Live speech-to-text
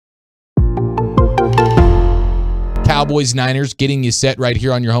Cowboys-Niners, getting you set right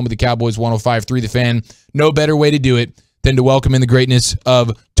here on your home of the Cowboys 105.3 The Fan. No better way to do it than to welcome in the greatness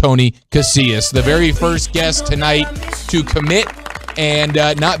of Tony Casillas, the very first guest tonight to commit and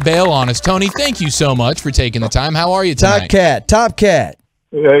not bail on us. Tony, thank you so much for taking the time. How are you tonight? Top cat.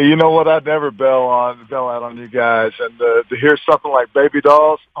 Yeah, you know what? I'd never bail out on you guys. And to hear something like Baby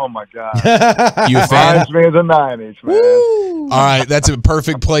Dolls, oh, my God. You a fan? Reminds me of the 90s, man. Woo! All right, that's a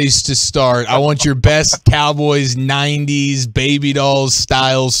perfect place to start. I want your best Cowboys 90s Baby Dolls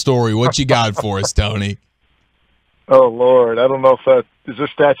style story. What you got for us, Tony? Oh, Lord. I don't know if that is there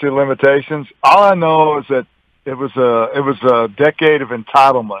statute of limitations. All I know is that it was a decade of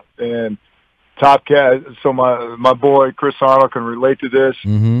entitlement. And Top Cat, so my boy Chris Arnold can relate to this.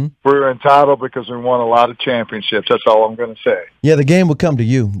 Mm-hmm. We're entitled because we won a lot of championships. That's all I'm going to say. Yeah, the game will come to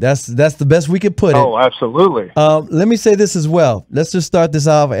you. That's the best we could put it. Oh, absolutely. Let me say this as well. Let's just start this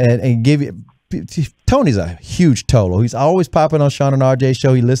off and give you. Tony's a huge Tolo. He's always popping on Sean and RJ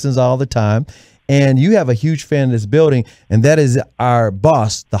show. He listens all the time. And you have a huge fan in this building, and that is our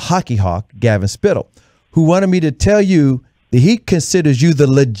boss, the hockey hawk, Gavin Spittle, who wanted me to tell you that he considers you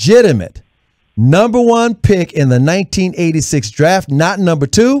the legitimate #1 pick in the 1986 draft, not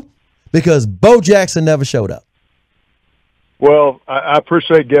 #2, because Bo Jackson never showed up. Well, I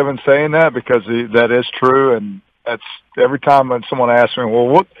appreciate Gavin saying that because that is true, and that's every time when someone asks me,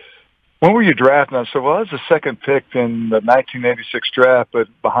 well, when were you drafted? I said, well, I was the second pick in the 1986 draft, but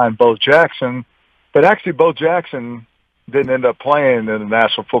behind Bo Jackson. But actually, Bo Jackson didn't end up playing in the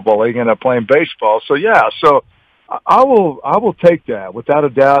National Football League. He ended up playing baseball. So, yeah, I will take that without a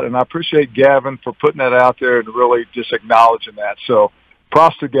doubt, and I appreciate Gavin for putting that out there and really just acknowledging that. So,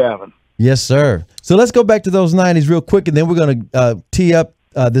 props to Gavin. Yes, sir. So let's go back to those 90s real quick, and then we're going to tee up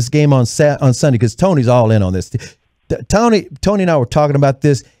this game on Sunday because Tony's all in on this. Tony and I were talking about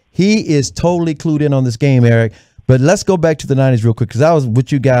this. He is totally clued in on this game, Eric. But let's go back to the 90s real quick because I was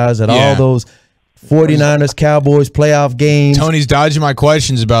with you guys at all those 49ers, Cowboys playoff games. Tony's dodging my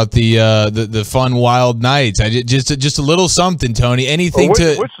questions about the fun, wild nights. Just a little something, Tony. Anything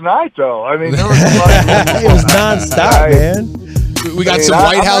which night, though? I mean, there was it was nonstop, man. We got some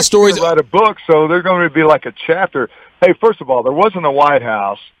White House stories. I'm write a book, so there's going to be like a chapter. Hey, first of all, there wasn't a White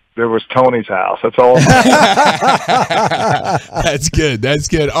House. There was Tony's house. That's all. That's good. That's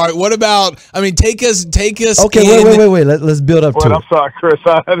good. All right. What about? I mean, take us. Okay, wait. Let's build up to it. I'm sorry, Chris. We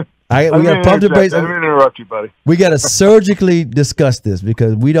got pump the brakes. I didn't interrupt you, buddy. We got to surgically discuss this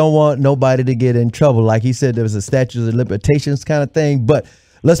because we don't want nobody to get in trouble. Like he said, there was a statute of limitations kind of thing. But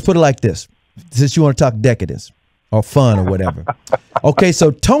let's put it like this: since you want to talk decadence or fun or whatever. Okay,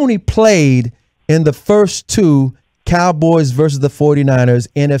 so Tony played in the first two Cowboys versus the 49ers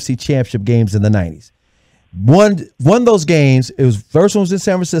NFC Championship games in the 90s. Won those games. It was first one was in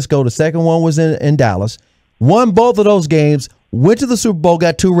San Francisco. The second one was in Dallas. Won both of those games. Went to the Super Bowl.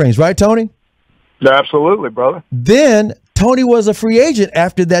 Got 2 rings. Right, Tony? Yeah, absolutely, brother. Then Tony was a free agent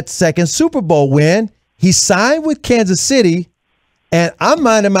after that second Super Bowl win. He signed with Kansas City, and I'm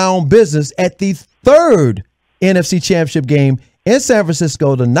minding my own business at the third NFC Championship game in San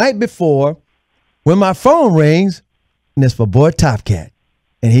Francisco the night before when my phone rings. And it's for boy Top Cat,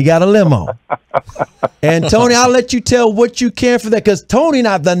 and he got a limo. And Tony, I'll let you tell what you can for that, because Tony,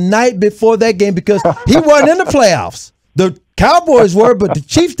 not the night before that game, because he wasn't in the playoffs. The Cowboys were, but the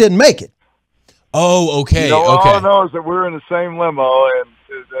Chiefs didn't make it. Oh, okay. All I know is that we're in the same limo,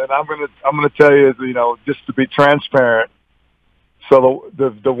 and I'm gonna tell you, just to be transparent. So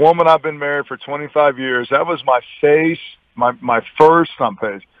the woman I've been married for 25 years, that was my my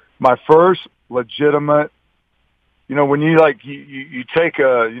first legitimate. When you you take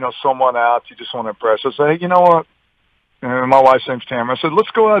someone out, you just want to impress. I say, hey, you know what? And my wife's name's Tamara. I said, let's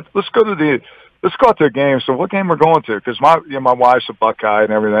go out to a game. So what game we're going to? Because my wife's a Buckeye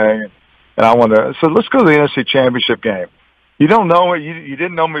and everything, and I want to. So let's go to the NFC Championship game. You don't know it. You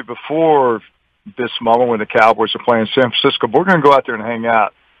didn't know me before this moment when the Cowboys are playing San Francisco. But we're going to go out there and hang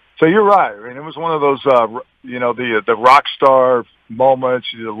out. So you're right. I mean, it was one of those, the rock star moments,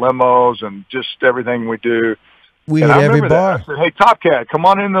 the limos, and just everything we do. We hit every bar. I said, hey, Top Cat, come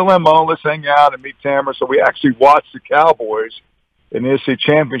on in the limo. Let's hang out and meet Tamara. So we actually watched the Cowboys in the NFC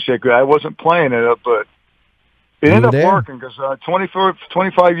Championship. I wasn't playing it, but it ended up working because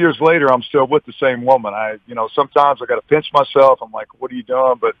 25 years later, I'm still with the same woman. Sometimes I got to pinch myself. I'm like, what are you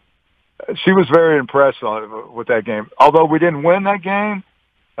doing? But she was very impressed with that game. Although we didn't win that game,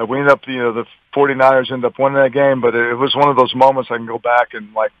 we ended up, the 49ers ended up winning that game. But it was one of those moments I can go back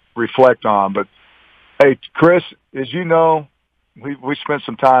and reflect on. But hey, Chris, as you know, we spent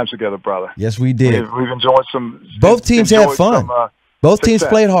some time together, brother. Yes, we did. We've enjoyed some. Both teams had fun. Both teams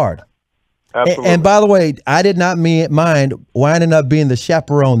played hard. Absolutely. And by the way, I did not mind winding up being the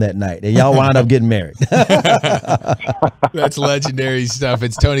chaperone that night, and y'all wound up getting married. That's legendary stuff.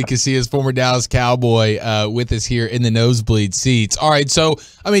 It's Tony Casillas, former Dallas Cowboy, with us here in the Nosebleed Seats. All right, so,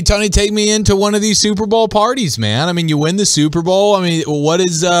 I mean, Tony, take me into one of these Super Bowl parties, man. I mean, you win the Super Bowl. I mean, what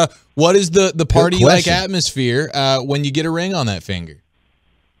is the party-like atmosphere when you get a ring on that finger?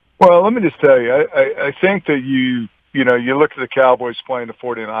 Well, let me just tell you, I think that you look at the Cowboys playing the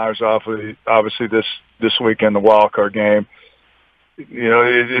 49ers obviously this weekend, the wild card game. You know,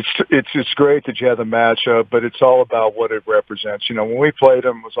 it's great that you have the matchup, but it's all about what it represents. You know, when we played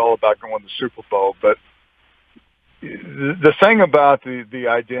them, it was all about going to the Super Bowl. But the thing about the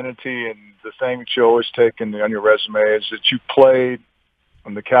identity and the thing that you always take on your resume is that you played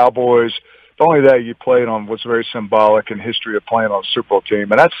on the Cowboys. Not only that, you played on what's very symbolic in history of playing on a Super Bowl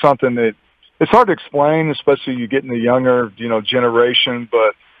team, and that's something that it's hard to explain, especially you get in the younger, generation.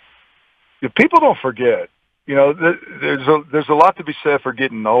 But people don't forget. You know, there's a lot to be said for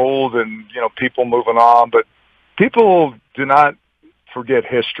getting old and people moving on, but people do not forget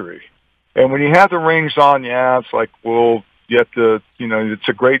history. And when you have the rings on, it's like, well, you have to, it's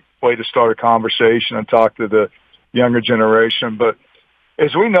a great way to start a conversation and talk to the younger generation. But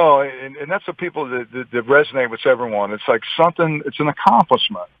as we know, and that's the people that resonate with everyone. It's like something. It's an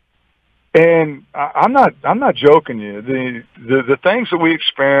accomplishment. And I'm not joking you. The things that we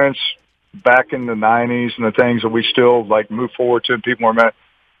experienced back in the 90's and the things that we still move forward to and people are mad,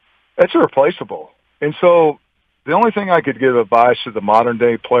 it's irreplaceable. And so the only thing I could give advice to the modern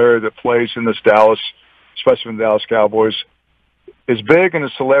day player that plays in this Dallas, especially in the Dallas Cowboys, as big and a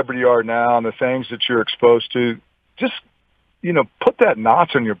celebrity you are now and the things that you're exposed to, just, put that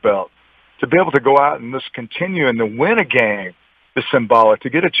notch on your belt to be able to go out and just continue and to win a game. Is symbolic to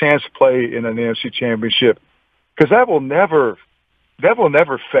get a chance to play in an NFC Championship, because that will never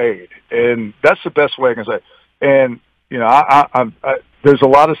fade, and that's the best way I can say. And there's a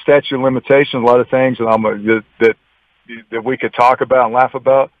lot of statute of limitations, a lot of things that we could talk about and laugh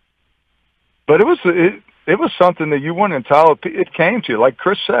about, but it was something that you weren't entitled. It came to you, like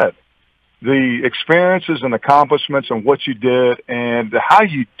Chris said, the experiences and accomplishments and what you did and how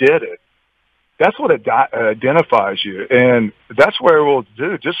you did it. That's what identifies you, and that's where we'll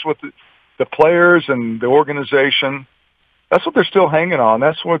do. Just with the players and the organization, that's what they're still hanging on.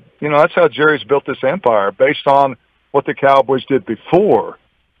 That's what that's how Jerry's built this empire, based on what the Cowboys did before,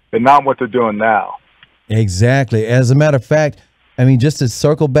 and not what they're doing now. Exactly. As a matter of fact, I mean, just to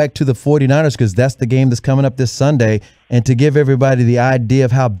circle back to the 49ers, because that's the game that's coming up this Sunday, and to give everybody the idea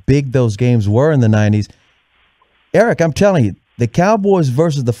of how big those games were in the 90s. Eric, I'm telling you, the Cowboys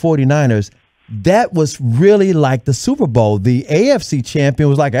versus the 49ers. That was really like the Super Bowl. The AFC champion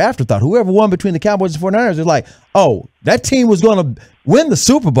was like an afterthought. Whoever won between the Cowboys and 49ers was like, oh, that team was going to win the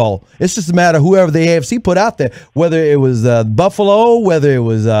Super Bowl. It's just a matter of whoever the AFC put out there, whether it was Buffalo, whether it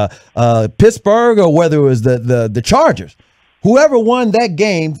was Pittsburgh, or whether it was the Chargers. Whoever won that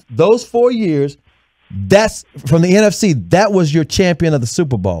game, those 4 years, that's from the NFC, that was your champion of the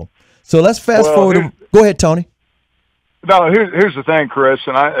Super Bowl. So let's fast forward. Go ahead, Tony. No, here's the thing, Chris,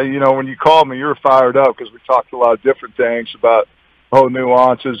 and when you called me, you were fired up because we talked a lot of different things about whole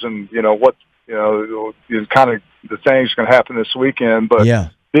nuances and what kind of the things going to happen this weekend. But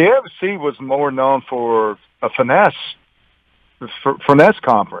the AFC was more known for a finesse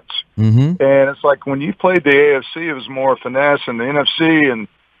conference, and it's like when you played the AFC, it was more finesse, and the NFC, and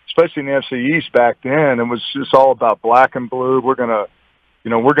especially in the NFC East back then, it was just all about black and blue. We're gonna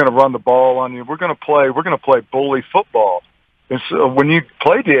run the ball on you. We're going to play bully football. And so when you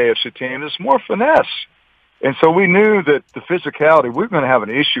played the AFC team, it's more finesse. And so we knew that the physicality, we're going to have an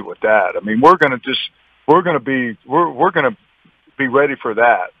issue with that. I mean, we're going to be ready for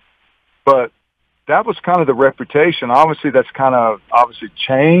that. But that was kind of the reputation. Obviously, that's kind of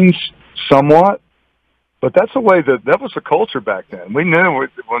changed somewhat. But that's the way that was the culture back then. We knew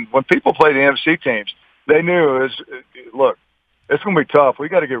when people played the NFC teams, they knew look, it's going to be tough. We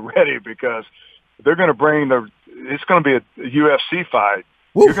got to get ready because they're going to it's going to be a UFC fight.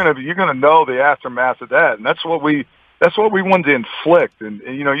 Woo. You're going to know the aftermath of that. And that's what we wanted to inflict. And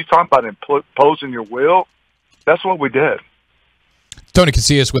you talk about imposing your will. That's what we did. Tony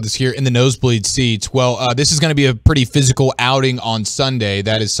Casillas with us here in the Nosebleed Seats. Well, this is going to be a pretty physical outing on Sunday.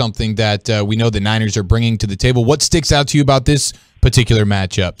 That is something that we know the Niners are bringing to the table. What sticks out to you about this particular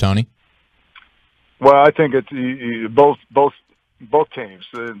matchup, Tony? Well, I think it's both teams.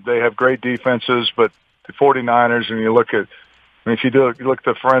 They have great defenses, but the 49ers, and you look at, if you look at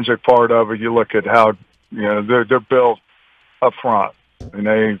the forensic part of it, you look at how they're built up front, and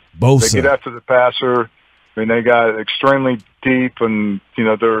they get after the passer. I mean, they got extremely deep, and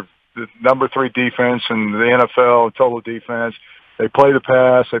they're the number 3 defense in the NFL, total defense. They play the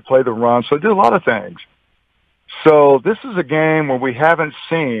pass, they play the run, so they do a lot of things. So this is a game where we haven't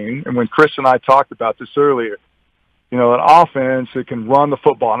seen, and when Chris and I talked about this earlier, an offense that can run the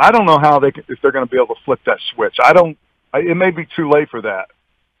football. And I don't know if they're going to be able to flip that switch. It may be too late for that.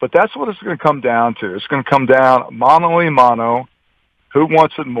 But that's what it's going to come down to. It's going to come down mano-a-mano, who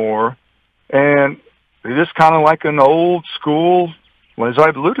wants it more, and it is kind of like an old school, as I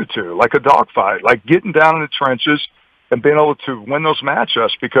alluded to, like a dogfight, like getting down in the trenches and being able to win those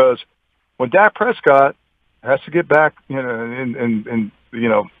matchups. Because when Dak Prescott has to get back, in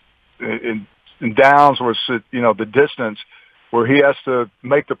downs where it's, the distance where he has to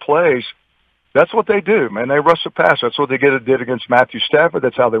make the plays, that's what they do, man. They rush the pass. That's what they did against Matthew Stafford.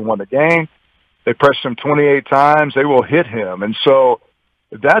 That's how they won the game. They pressed him 28 times. They will hit him. And so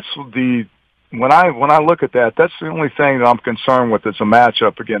that's when I look at that, that's the only thing that I'm concerned with is a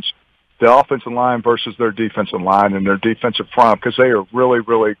matchup against the offensive line versus their defensive line and their defensive front, because they are really,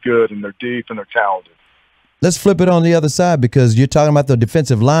 really good and they're deep and they're talented. Let's flip it on the other side, because you're talking about the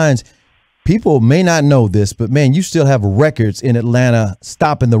defensive lines. People may not know this, but, man, you still have records in Atlanta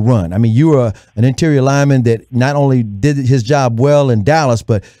stopping the run. I mean, you were an interior lineman that not only did his job well in Dallas,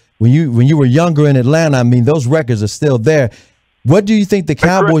 but when you were younger in Atlanta, I mean, those records are still there. What do you think the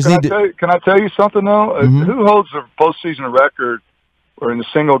Cowboys need to – Can I tell you something, though? Mm-hmm. Who holds the postseason record or in a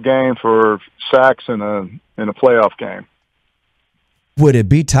single game for sacks in a playoff game? Would it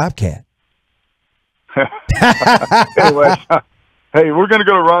be Top Cat? Anyway, hey, we're going to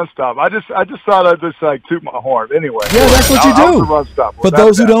go to run stop. I just thought I'd just toot my horn. Anyway, yeah, that's what you do. Run stop. For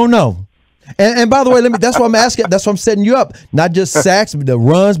those who don't know, and by the way, that's why I'm asking. That's why I'm setting you up. Not just sacks, but the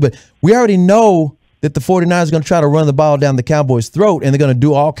runs. But we already know that the 49ers are going to try to run the ball down the Cowboys' throat, and they're going to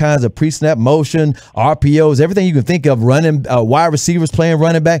do all kinds of pre-snap motion, RPOs, everything you can think of. Running wide receivers playing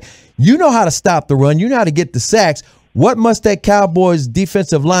running back. You know how to stop the run. You know how to get the sacks. What must that Cowboys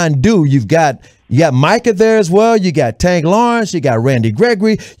defensive line do? You got Micah there as well. You got Tank Lawrence. You got Randy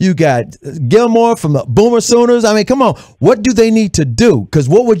Gregory. You got Gilmore from the Boomer Sooners. I mean, come on. What do they need to do? Because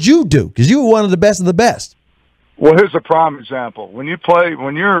what would you do? Because you were one of the best of the best. Well, here's a prime example. When you're in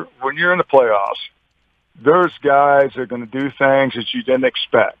the playoffs, there's guys that are going to do things that you didn't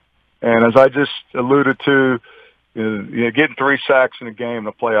expect. And as I just alluded to, getting 3 sacks in a game in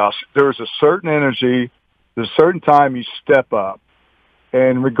the playoffs, there's a certain energy. There's a certain time you step up.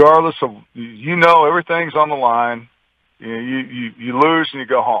 And regardless of, everything's on the line, you lose and you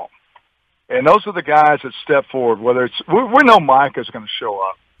go home. And those are the guys that step forward, whether it's, we know Micah's going to show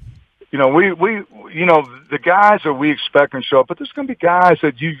up. The guys that we expect can show up, but there's going to be guys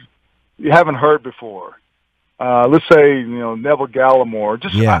that you haven't heard before. Let's say, Neville Gallimore,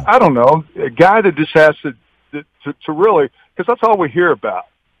 I don't know, a guy that just has to really, because that's all we hear about.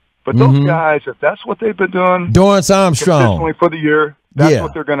 But those guys, if that's what they've been doing, Dorrance Armstrong, consistently for the year, that's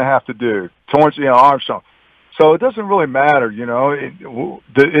what they're going to have to do. Torrance, Armstrong. So it doesn't really matter,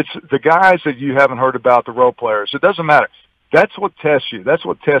 it's the guys that you haven't heard about, the role players. It doesn't matter. That's what tests you. That's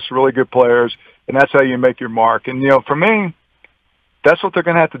what tests really good players, and that's how you make your mark. And, for me, that's what they're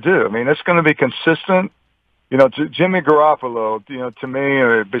going to have to do. I mean, it's going to be consistent. Jimmy Garoppolo, to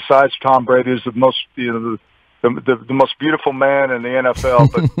me, besides Tom Brady, is the most, the most beautiful man in the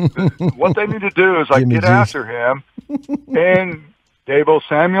NFL. But what they need to do is get after him. And Deebo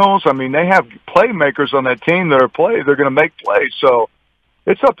Samuels, I mean, they have playmakers on that team that they're going to make plays. So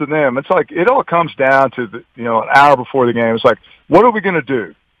it's up to them. It's it all comes down to an hour before the game. It's what are we going to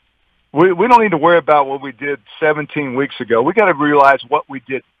do? We don't need to worry about what we did 17 weeks ago. We got to realize what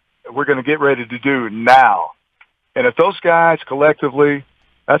we're going to get ready to do now. And if those guys collectively,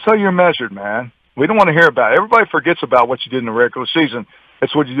 that's how you're measured, man. We don't want to hear about it. Everybody forgets about what you did in the regular season.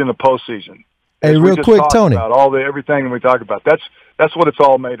 It's what you did in the postseason. Hey, real quick, Tony. About everything we talk about. That's what it's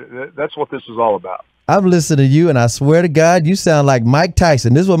all made. That's what this is all about. I've listened to you, and I swear to God, you sound like Mike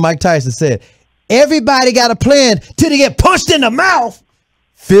Tyson. This is what Mike Tyson said. Everybody got a plan till they get punched in the mouth.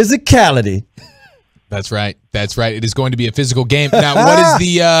 Physicality. That's right. That's right. It is going to be a physical game.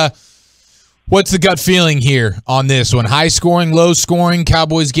 Now, what's the gut feeling here on this one? High scoring, low scoring,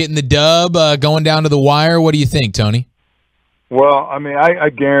 Cowboys getting the dub, going down to the wire. What do you think, Tony? Well, I mean, I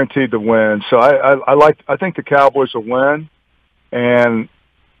guaranteed the win. So I think the Cowboys will win, and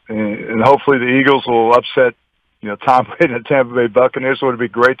hopefully the Eagles will upset, Tom Brady and the Tampa Bay Buccaneers. So it would be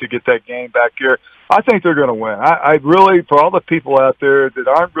great to get that game back here. I think they're going to win. I really, for all the people out there that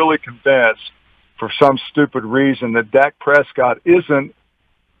aren't really convinced for some stupid reason that Dak Prescott isn't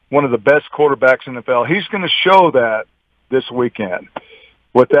one of the best quarterbacks in the NFL, he's going to show that this weekend.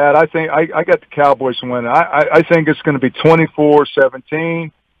 With that, I think I got the Cowboys winning. I think it's going to be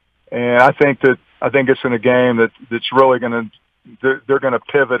 24-17, And I think it's in a game that's really going to they're going to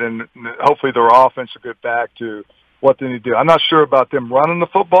pivot, and hopefully their offense will get back to what they need to do. I'm not sure about them running the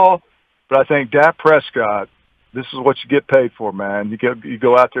football, but I think Dak Prescott, this is what you get paid for, man. You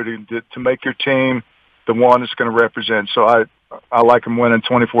go out there to make your team the one that's going to represent. So I like him winning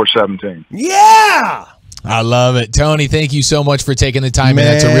 24-17. Yeah. I love it. Tony, thank you so much for taking the time, man.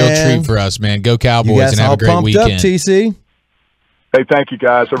 That's a real treat for us, man. Go Cowboys and have a great weekend. Up, TC. Hey, thank you,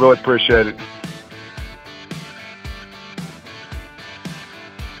 guys. I really appreciate it.